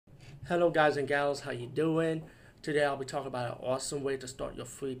Hello, guys and gals. How you doing? Today I'll be talking about an awesome way to start your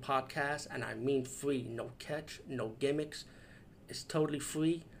free podcast, and I mean free. No catch, no gimmicks. It's totally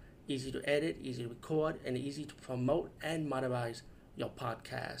free, easy to edit, easy to record, and easy to promote and monetize your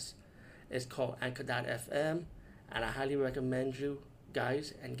podcast. It's called Anchor.fm, and I highly recommend you,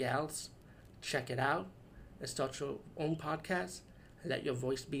 guys and gals, check it out and start your own podcast and let your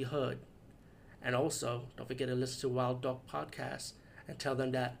voice be heard. And also, don't forget to listen to Wild Dog Podcast and tell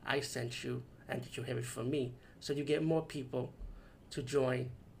them that I sent you and that you hear it from me. So you get more people to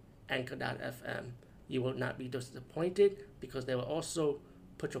join Anchor.fm. You will not be disappointed because they will also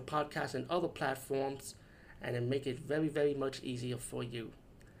put your podcast in other platforms and then make it very, very much easier for you.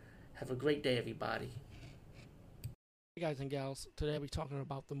 Have a great day, everybody. Hey, guys and gals. Today we're talking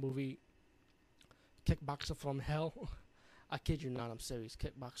about the movie Kickboxer from Hell. I kid you not, I'm serious.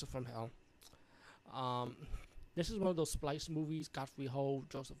 Kickboxer from Hell. Um, this is one of those splice movies. Godfrey Ho,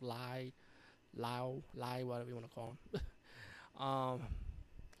 Joseph Lie, whatever you want to call him. um,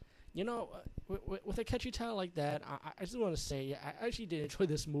 with a catchy title like that, I just want to say I actually did enjoy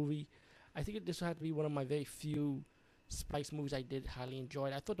this movie. I think this had to be one of my very few splice movies I did highly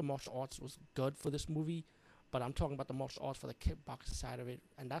enjoy. I thought the martial arts was good for this movie, but I'm talking about the martial arts for the kickboxer side of it,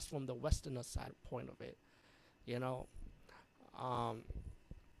 and that's from the westerner side point of it. You know, um,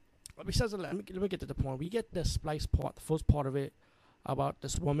 besides, let me get to the point. We get the splice part, the first part of it, about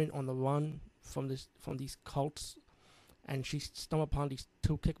this woman on the run from these cults, and she stumbled upon these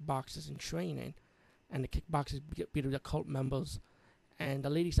two kickboxers in training, and the kickboxers beat the cult members, and the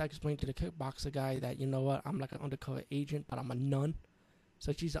lady started explaining to the kickboxer guy that, you know what, I'm like an undercover agent, but I'm a nun,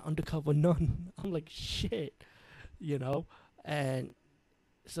 so she's an undercover nun. I'm like, shit, you know, and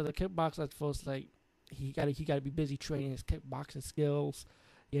so the kickboxer at first, like, he gotta be busy training his kickboxing skills,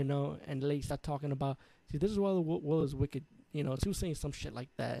 you know, and the lady started talking about, see, this is why the world is wicked, you know. She was saying some shit like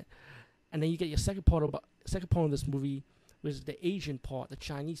that, and then you get your second part of this movie, which is the Asian part, the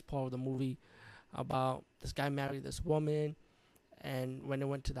Chinese part of the movie, about this guy married this woman, and when they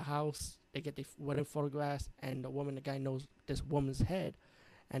went to the house, they get the wedding photographs, and the guy knows this woman's head,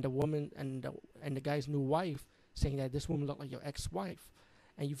 and the woman and the guy's new wife saying that this woman looked like your ex-wife,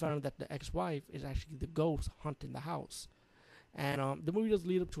 and you found out that the ex-wife is actually the ghost haunting the house. And the movie does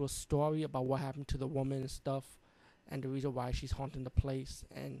lead up to a story about what happened to the woman and stuff, and the reason why she's haunting the place,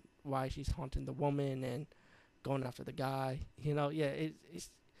 and why she's haunting the woman and going after the guy. You know, yeah, it's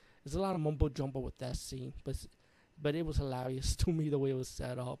a lot of mumbo jumbo with that scene, but it was hilarious to me the way it was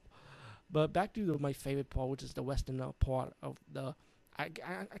set up. But back to my favorite part, which is the western part of the. I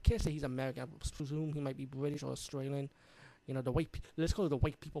can't say he's American. I presume he might be British or Australian. You know, let's call it the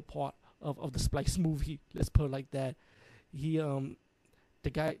white people part of the Splice movie. Let's put it like that. The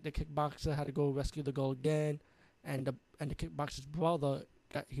kickboxer had to go rescue the girl again, and the kickboxer's brother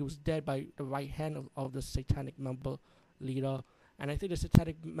he was dead by the right hand of the satanic member leader, and I think the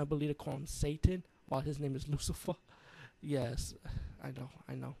satanic member leader called him Satan while his name is Lucifer. Yes, I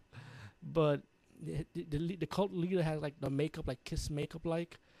know, but the cult leader has like the makeup, like Kiss makeup,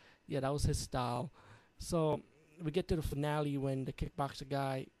 like, yeah, that was his style. So we get to the finale when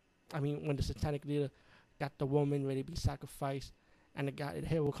when the satanic leader got the woman ready to be sacrificed, and the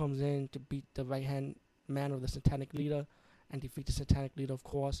hero comes in to beat the right hand man of the satanic leader and defeat the satanic leader, of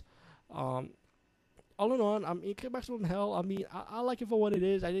course. All in all, I mean, Kickboxer from Hell. I mean, I like it for what it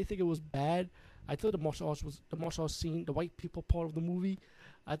is. I didn't think it was bad. I thought the martial arts scene, the white people part of the movie.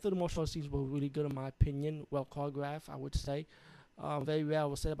 I thought the martial arts scenes were really good in my opinion. Well choreographed, I would say. Very rare I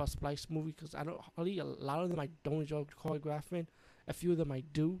would say about Splice movie because a lot of them I don't enjoy choreographing. A few of them I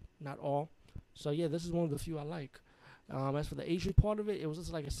do, not all. So yeah, this is one of the few I like. As for the Asian part of it, it was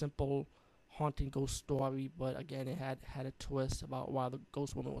just like a simple haunting ghost story, but again, it had a twist about why the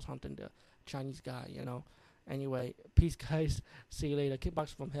ghost woman was hunting the Chinese guy, you know. Anyway, peace, guys. See you later.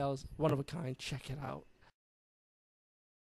 Kickboxer from Hell is one of a kind. Check it out.